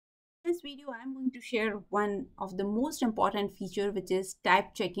this video, I'm going to share one of the most important feature, which is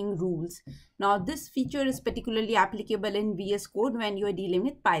type checking rules. Now, this feature is particularly applicable in VS Code when you are dealing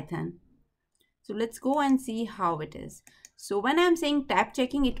with Python. So let's go and see how it is. So when I'm saying type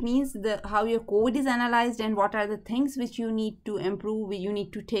checking, it means how your code is analyzed and what are the things which you need to improve, you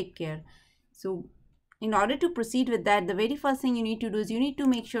need to take care. So in order to proceed with that, the very first thing you need to do is you need to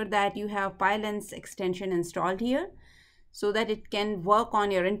make sure that you have PyLens extension installed here, so that it can work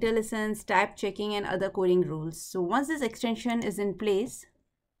on your IntelliSense, type checking, and other coding rules. So once this extension is in place,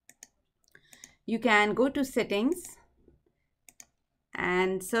 you can go to settings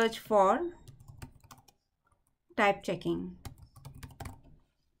and search for type checking.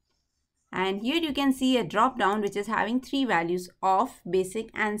 And here you can see a drop down which is having three values: off,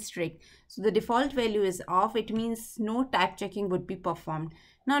 basic, and strict. So the default value is off. It means no type checking would be performed.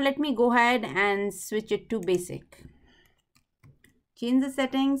 Now let me go ahead and switch it to basic. Change the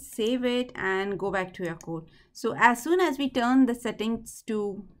settings, save it, and go back to your code. So as soon as we turn the settings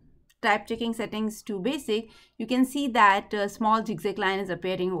to type checking settings to basic, you can see that a small zigzag line is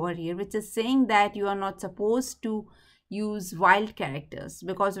appearing over here, which is saying that you are not supposed to use wild characters,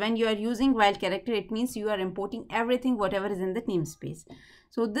 because when you are using wild character, it means you are importing everything whatever is in the namespace.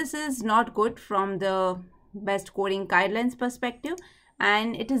 So this is not good from the best coding guidelines perspective,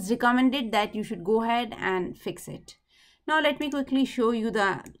 and it is recommended that you should go ahead and fix it. Now let me quickly show you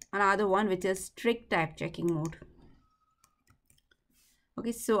another one, which is strict type checking mode.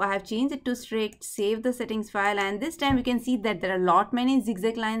 Okay, so I have changed it to strict, save the settings file, and this time you can see that there are a lot many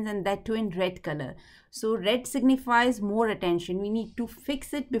zigzag lines, and that too in red color. So red signifies more attention. We need to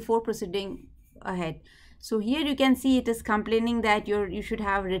fix it before proceeding ahead. So here you can see it is complaining that you should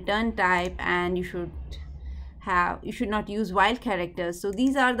have return type, and you should not use wild characters. So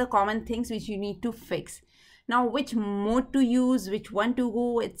these are the common things which you need to fix. Now, which mode to use, which one to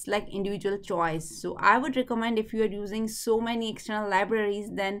go, it's like individual choice. So I would recommend, if you are using so many external libraries,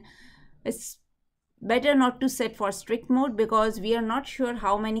 then it's better not to set for strict mode, because we are not sure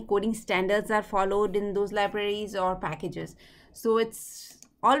how many coding standards are followed in those libraries or packages. So it's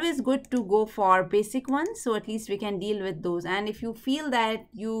always good to go for basic ones, so at least we can deal with those. And if you feel that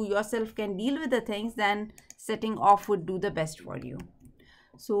you yourself can deal with the things, then setting off would do the best for you.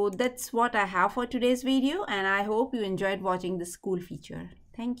 So that's what I have for today's video, and I hope you enjoyed watching this cool feature.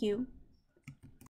 Thank you.